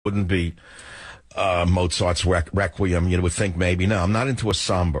wouldn't be Mozart's Requiem. You would think maybe. No, I'm not into a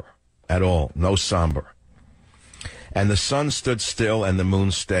somber at all. No somber. And the sun stood still and the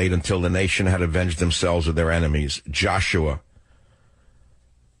moon stayed until the nation had avenged themselves of their enemies. Joshua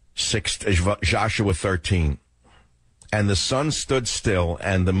 13. And the sun stood still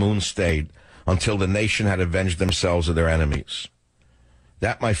and the moon stayed until the nation had avenged themselves of their enemies.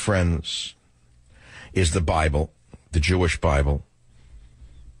 That, my friends, is the Bible, the Jewish Bible.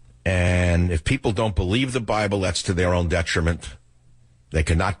 And if people don't believe the Bible, that's to their own detriment. They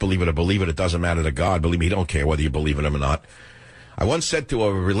cannot believe it or believe it. It doesn't matter to God. Believe me, he don't care whether you believe in him or not. I once said to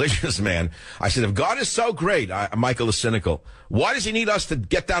a religious man, I said, if God is so great, Michael is cynical, why does he need us to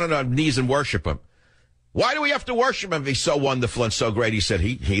get down on our knees and worship him? Why do we have to worship him if he's so wonderful and so great? He said,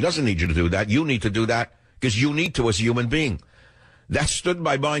 he doesn't need you to do that. You need to do that because you need to as a human being. That stood in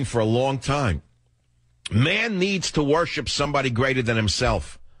my mind for a long time. Man needs to worship somebody greater than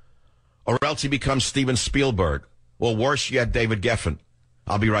himself, or else he becomes Steven Spielberg, or worse yet, David Geffen.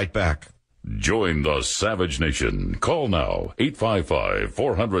 I'll be right back. Join the Savage Nation. Call now,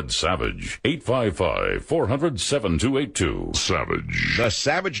 855-400-SAVAGE, 855-400-7282. Savage. The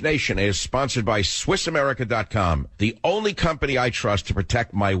Savage Nation is sponsored by SwissAmerica.com, the only company I trust to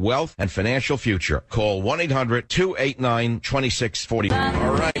protect my wealth and financial future. Call 1-800-289-2640.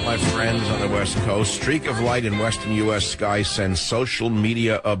 All right, my friends on the West Coast, streak of light in western U.S. skies sends social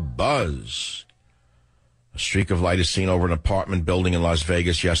media abuzz. A streak of light is seen over an apartment building in Las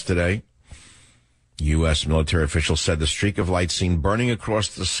Vegas yesterday. U.S. military officials said the streak of light seen burning across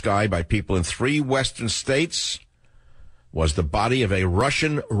the sky by people in 3 western states was the body of a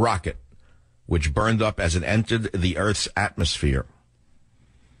Russian rocket, which burned up as it entered the Earth's atmosphere.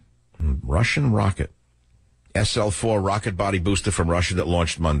 Russian rocket. SL-4 rocket body booster from Russia that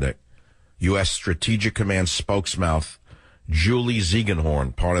launched Monday. U.S. Strategic Command spokesmouth Julie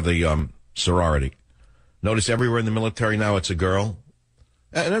Ziegenhorn, part of the sorority. Notice everywhere in the military now it's a girl.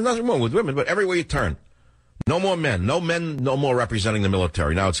 And there's nothing wrong with women, but everywhere you turn. No more men. No men, no more representing the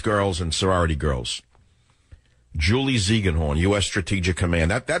military. Now it's girls and sorority girls. Julie Ziegenhorn, U.S. Strategic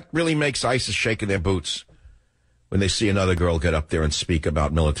Command. That really makes ISIS shake in their boots when they see another girl get up there and speak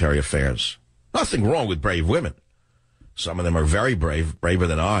about military affairs. Nothing wrong with brave women. Some of them are very brave, braver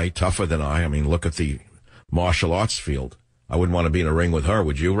than I, tougher than I. I mean, look at the martial arts field. I wouldn't want to be in a ring with her,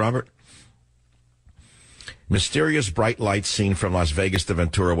 would you, Robert? Mysterious bright light seen from Las Vegas to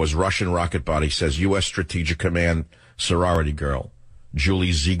Ventura was Russian rocket body, says U.S. Strategic Command sorority girl,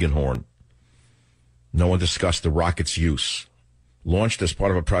 Julie Ziegenhorn. No one discussed the rocket's use. Launched as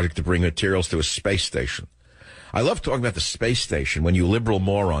part of a project to bring materials to a space station. I love talking about the space station when you liberal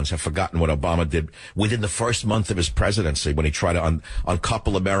morons have forgotten what Obama did within the first month of his presidency when he tried to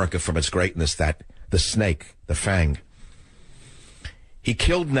uncouple America from its greatness, the snake, the fang. He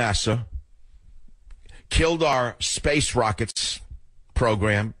killed NASA. Killed our space rockets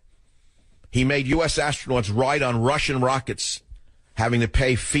program. He made U.S. astronauts ride on Russian rockets, having to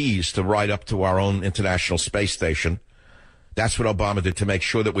pay fees to ride up to our own International Space Station. That's what Obama did to make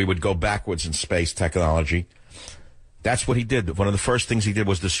sure that we would go backwards in space technology. That's what he did. One of the first things he did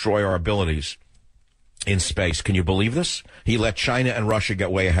was destroy our abilities in space. Can you believe this? He let China and Russia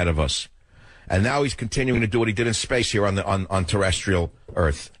get way ahead of us. And now he's continuing to do what he did in space here on terrestrial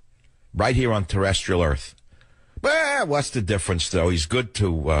Earth. Right here on terrestrial Earth. Well, what's the difference, though? He's good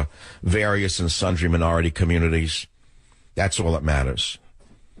to various and sundry minority communities. That's all that matters.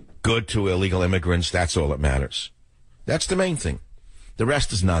 Good to illegal immigrants. That's all that matters. That's the main thing. The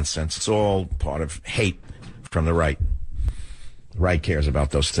rest is nonsense. It's all part of hate from the right. The right cares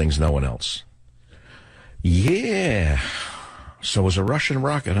about those things, no one else. Yeah. So it was a Russian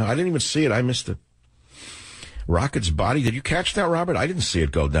rocket, huh? I didn't even see it. I missed it. Rocket's body. Did you catch that, Robert? I didn't see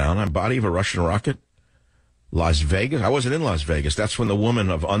it go down. A body of a Russian rocket. Las Vegas. I wasn't in Las Vegas. That's when the woman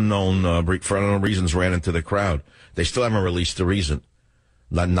of for unknown reasons ran into the crowd. They still haven't released the reason.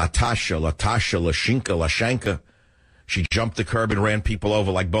 Lashenka. She jumped the curb and ran people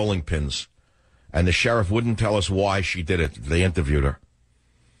over like bowling pins. And the sheriff wouldn't tell us why she did it. They interviewed her.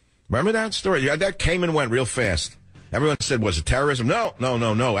 Remember that story? Yeah, that came and went real fast. Everyone said, was it terrorism? No.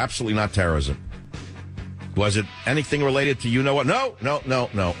 Absolutely not terrorism. Was it anything related to you-know-what? No.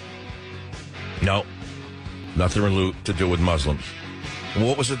 Nothing to do with Muslims. And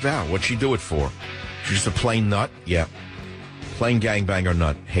what was it about? What'd she do it for? She's just a plain nut? Yeah. Plain gangbanger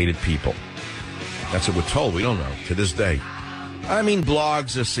nut. Hated people. That's what we're told. We don't know. To this day. I mean,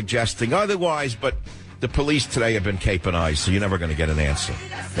 blogs are suggesting otherwise, but the police today have been caponized, so you're never going to get an answer.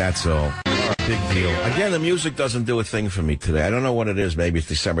 That's all. Big deal. Again, the music doesn't do a thing for me today. I don't know what it is. Maybe it's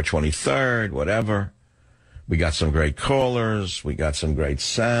December 23rd, whatever. We got some great callers. We got some great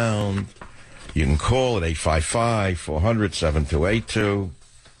sound. You can call at 855-400-7282.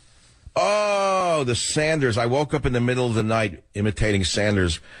 Oh, the Sanders. I woke up in the middle of the night imitating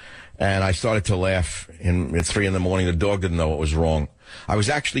Sanders, and I started to laugh at 3 in the morning. The dog didn't know what was wrong. I was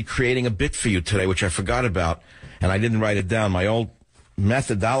actually creating a bit for you today, which I forgot about, and I didn't write it down. My old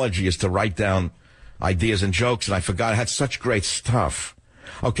methodology is to write down ideas and jokes, and I forgot. I had such great stuff.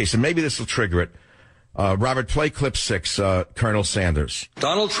 Okay, so maybe this will trigger it. Robert, play clip 6, Colonel Sanders.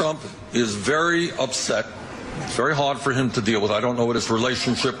 Donald Trump is very upset. It's very hard for him to deal with. I don't know what his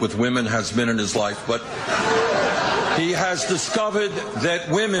relationship with women has been in his life, but he has discovered that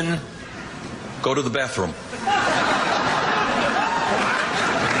women go to the bathroom.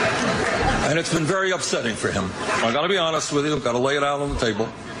 And it's been very upsetting for him. I got to be honest with you. I've got to lay it out on the table.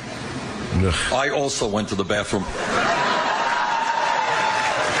 Ugh. I also went to the bathroom.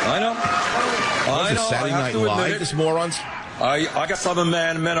 I know. Was it Saturday Night Live, this morons? I guess I'm a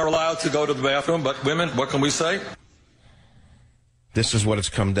man. Men are allowed to go to the bathroom, but women, what can we say? This is what it's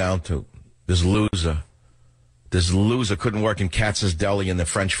come down to. This loser couldn't work in Katz's Deli in the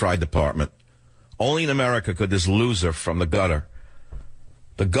French fry department. Only in America could this loser from the gutter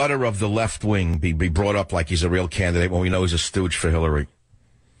of the left wing, be brought up like he's a real candidate when we know he's a stooge for Hillary.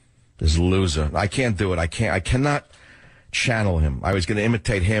 This loser. I can't do it. I cannot channel him. I was going to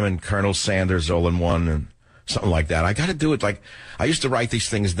imitate him and Colonel Sanders all in one and something like that. I got to do it like I used to write these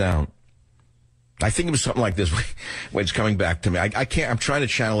things down. I think it was something like this when it's coming back to me. I can't. I'm trying to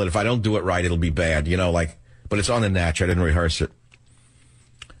channel it. If I don't do it right, it'll be bad. But it's on the natch. I didn't rehearse it.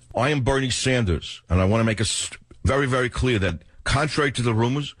 I am Bernie Sanders, and I want to make it very, very clear that contrary to the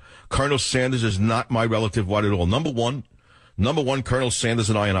rumors, Colonel Sanders is not my relative what at all. Number one, Colonel Sanders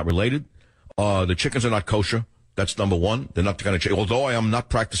and I are not related. The chickens are not kosher. That's number one. They're not going to change. Although I am not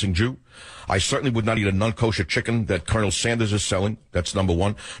practicing Jew, I certainly would not eat a non-kosher chicken that Colonel Sanders is selling. That's number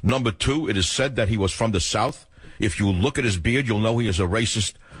one. Number two, it is said that he was from the South. If you look at his beard, you'll know he is a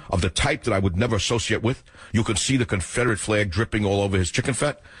racist of the type that I would never associate with. You could see the Confederate flag dripping all over his chicken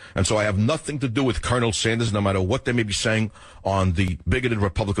fat. And so I have nothing to do with Colonel Sanders, no matter what they may be saying on the bigoted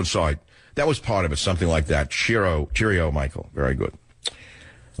Republican side. That was part of it, something like that. Cheerio, Michael. Very good.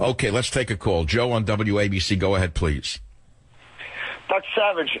 Okay, let's take a call. Joe on WABC. Go ahead, please. Dr.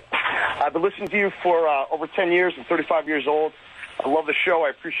 Savage, I've been listening to you for over 10 years. I'm 35 years old. I love the show. I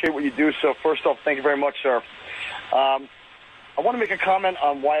appreciate what you do. So first off, thank you very much, sir. I want to make a comment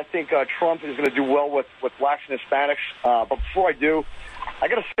on why I think Trump is going to do well with blacks and Hispanics. But before I do, I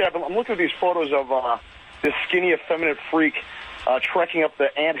got to say, I'm looking at these photos of this skinny, effeminate freak trekking up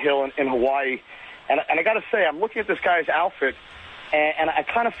the anthill in Hawaii. And I got to say, I'm looking at this guy's outfit, and I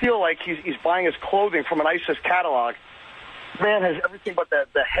kind of feel like he's buying his clothing from an ISIS catalog. Man has everything but the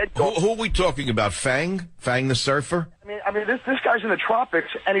head. Who are we talking about? Fang the surfer? I mean, this guy's in the tropics,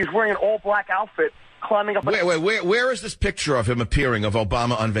 and he's wearing an all-black outfit, climbing up. Where is this picture of him appearing of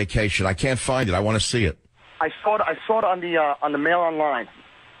Obama on vacation? I can't find it. I want to see it. I saw it on the Mail Online.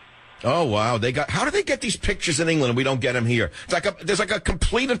 Oh wow! How do they get these pictures in England and we don't get them here? There's like a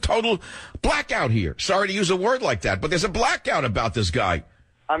complete and total blackout here. Sorry to use a word like that, but there's a blackout about this guy.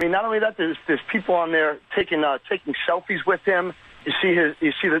 I mean, not only that, there's people on there taking selfies with him. You see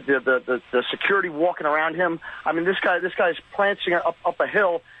the security walking around him. I mean, this guy's prancing up a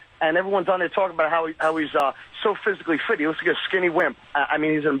hill, and everyone's on there talking about how he's so physically fit. He looks like a skinny wimp. I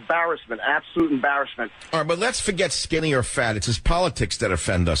mean, he's an embarrassment, absolute embarrassment. All right, but let's forget skinny or fat. It's his politics that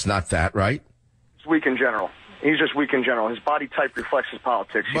offend us, not that, right? He's weak in general. He's just weak in general. His body type reflects his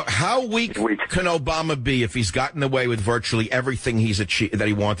politics. But how weak can Obama be if he's gotten away with virtually everything that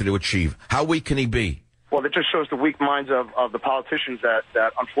he wanted to achieve? How weak can he be? Well, that just shows the weak minds of the politicians that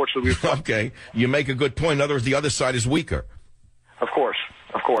unfortunately we've... Okay, you make a good point. In other words, the other side is weaker. Of course.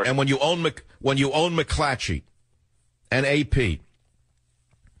 And when you own McClatchy and AP,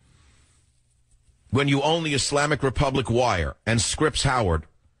 when you own the Islamic Republic Wire and Scripps Howard,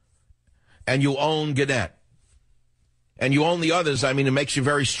 and you own Gannett, and you own the others, I mean, it makes you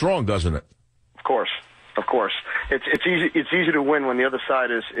very strong, doesn't it? Of course. It's easy to win when the other side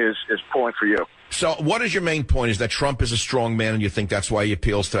is pulling for you. So what is your main point? Is that Trump is a strong man and you think that's why he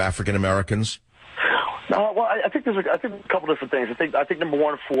appeals to African Americans? Well, I think there's a couple different things. I think number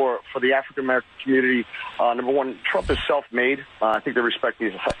one for the African American community, number one, Trump is self-made. I think they respect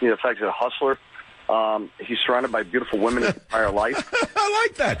the fact he's a hustler. He's surrounded by beautiful women his entire life. I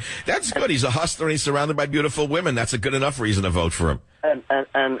like that. That's good. He's a hustler and he's surrounded by beautiful women. That's a good enough reason to vote for him. And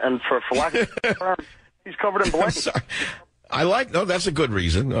for lack of a term, he's covered in blank. That's a good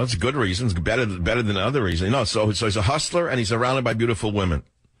reason. No, it's a good reason. It's better than other reason. No, so he's a hustler and he's surrounded by beautiful women.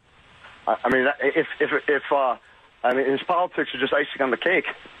 I mean, I mean, his politics are just icing on the cake.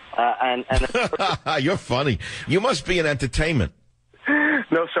 You're funny. You must be in entertainment.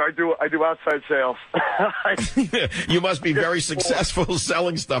 No, sir. I do outside sales. You must be very successful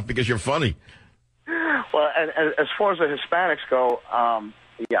selling stuff because you're funny. Well, and as far as the Hispanics go,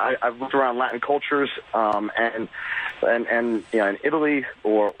 yeah, I've looked around Latin cultures, and you know, in Italy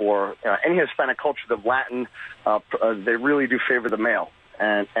or any Hispanic culture, the Latin, they really do favor the male,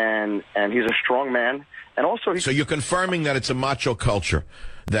 and he's a strong man, and also so you're confirming that it's a macho culture,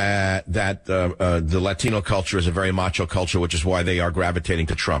 that the Latino culture is a very macho culture, which is why they are gravitating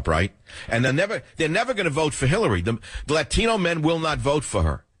to Trump, right? And they're never going to vote for Hillary. The Latino men will not vote for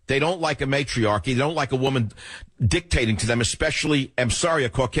her. They don't like a matriarchy. They don't like a woman dictating to them, especially, I'm sorry, a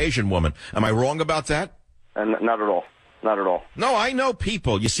Caucasian woman. Am I wrong about that? Not at all. Not at all. No, I know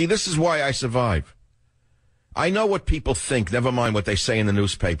people. You see, this is why I survive. I know what people think, never mind what they say in the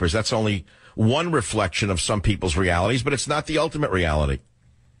newspapers. That's only one reflection of some people's realities, but it's not the ultimate reality.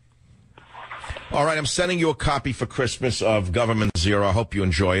 All right, I'm sending you a copy for Christmas of Government Zero. I hope you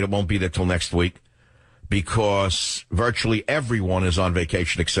enjoy it. It won't be there till next week, because virtually everyone is on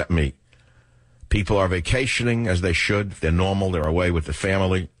vacation except me. People are vacationing as they should. They're normal. They're away with the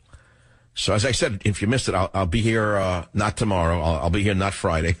family. So as I said, if you missed it, I'll be here, not tomorrow. I'll be here not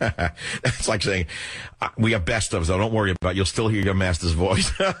Friday. It's like saying, we have best ofs, so don't worry about it. You'll still hear your master's voice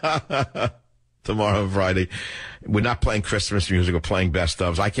tomorrow and Friday. We're not playing Christmas music. We're playing best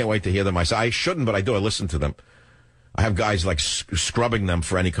ofs. I can't wait to hear them myself. I shouldn't, but I do. I listen to them. I have guys like scrubbing them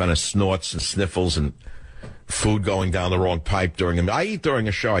for any kind of snorts and sniffles and food going down the wrong pipe during them. I eat during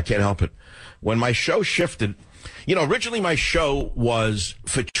a show. I can't help it. When my show shifted, you know, originally my show was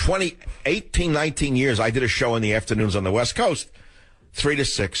for 18, 19 years. I did a show in the afternoons on the West Coast, 3 to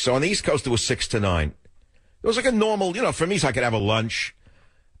 6. So on the East Coast, it was 6 to 9. It was like a normal, you know, for me, so I could have a lunch,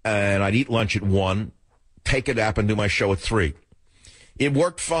 and I'd eat lunch at 1, take a nap, and do my show at 3. It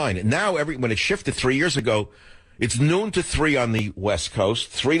worked fine. And now, when it shifted 3 years ago, it's noon to 3 on the West Coast,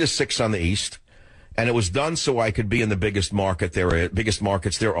 3 to 6 on the East. And it was done so I could be in the biggest markets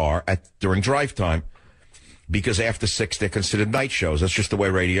there are during drive time, because after 6 they're considered night shows. That's just the way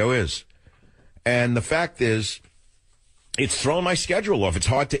radio is. And the fact is, it's thrown my schedule off. It's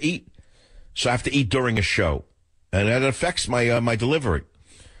hard to eat, so I have to eat during a show, and that affects my my delivery.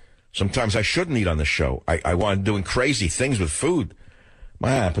 Sometimes I shouldn't eat on the show. I want doing crazy things with food.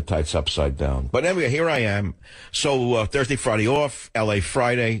 My appetite's upside down. But anyway, here I am. So Thursday, Friday off, L.A.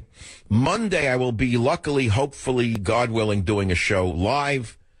 Friday. Monday, I will be, luckily, hopefully, God willing, doing a show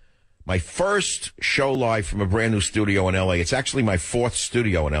live. My first show live from a brand new studio in L.A. It's actually my 4th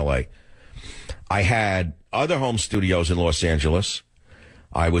studio in L.A. I had other home studios in Los Angeles.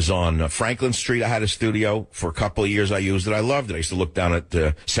 I was on Franklin Street. I had a studio for a couple of years. I used it. I loved it. I used to look down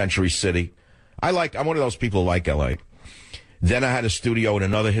at Century City. I'm one of those people who like L.A. Then I had a studio in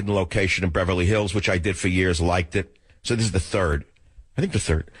another hidden location in Beverly Hills, which I did for years, liked it. So this is the 3rd. I think the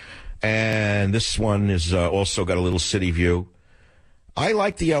 3rd. And this one is also got a little city view. I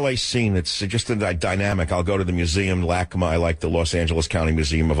like the L.A. scene. It's just a dynamic. I'll go to the museum, LACMA. I like the Los Angeles County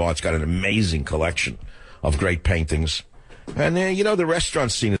Museum of Art. It's got an amazing collection of great paintings. And then, you know, the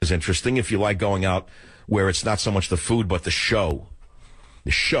restaurant scene is interesting if you like going out where it's not so much the food, but the show.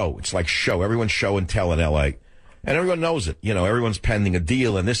 The show. It's like show. Everyone's show and tell in L.A. And everyone knows it. You know, everyone's pending a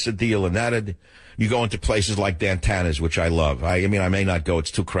deal, and this a deal, and that. You go into places like Dantana's, which I love. I mean, I may not go.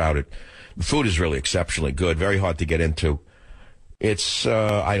 It's too crowded. The food is really exceptionally good. Very hard to get into. It's,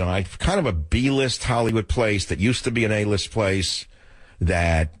 I don't know, kind of a B-list Hollywood place that used to be an A-list place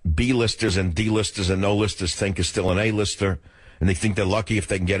that B-listers and D-listers and no-listers think is still an A-lister, and they think they're lucky if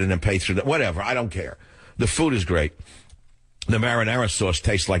they can get in and pay through that. Whatever. I don't care. The food is great. The marinara sauce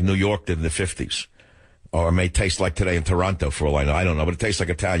tastes like New York did in the 50s. Or it may taste like today in Toronto, for all I know. I don't know, but it tastes like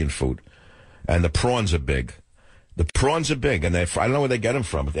Italian food. And the prawns are big. The prawns are big, and I don't know where they get them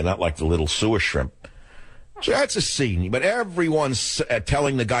from, but they're not like the little sewer shrimp. So that's a scene. But everyone's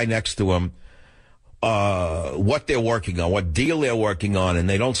telling the guy next to him what they're working on, what deal they're working on, and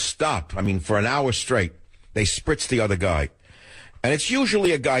they don't stop. I mean, for an hour straight, they spritz the other guy. And it's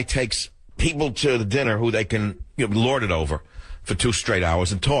usually a guy takes people to the dinner who they can lord it over for 2 straight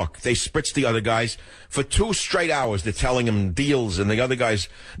hours and talk. They spritz the other guys for 2 straight hours. They're telling them deals, and the other guy's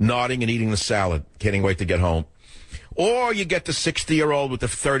nodding and eating the salad, can't wait to get home. Or you get the 60-year-old with the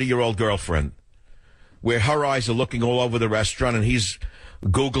 30-year-old girlfriend, where her eyes are looking all over the restaurant, and he's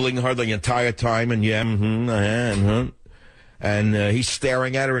Googling her the entire time, and and he's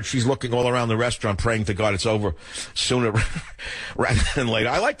staring at her, and she's looking all around the restaurant, praying to God it's over sooner rather than later.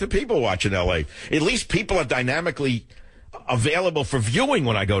 I like the people watch in L.A. At least people are dynamically available for viewing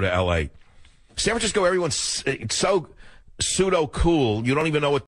when I go to L.A. San Francisco, everyone's so pseudo cool. You don't even know what